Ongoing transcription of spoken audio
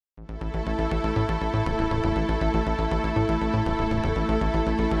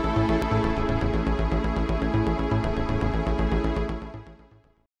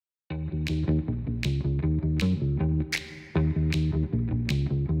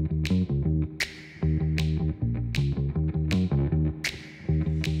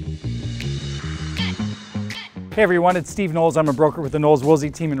Hey everyone, it's Steve Knowles. I'm a broker with the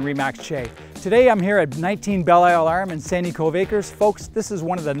Knowles-Woolsey team in Remax Che. Today I'm here at 19 Belle Alarm in Sandy Cove Acres. Folks, this is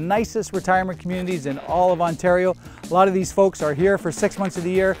one of the nicest retirement communities in all of Ontario. A lot of these folks are here for 6 months of the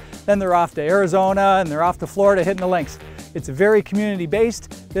year, then they're off to Arizona and they're off to Florida hitting the links. It's very community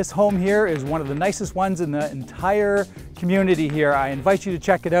based. This home here is one of the nicest ones in the entire community here. I invite you to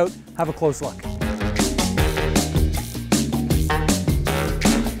check it out. Have a close look.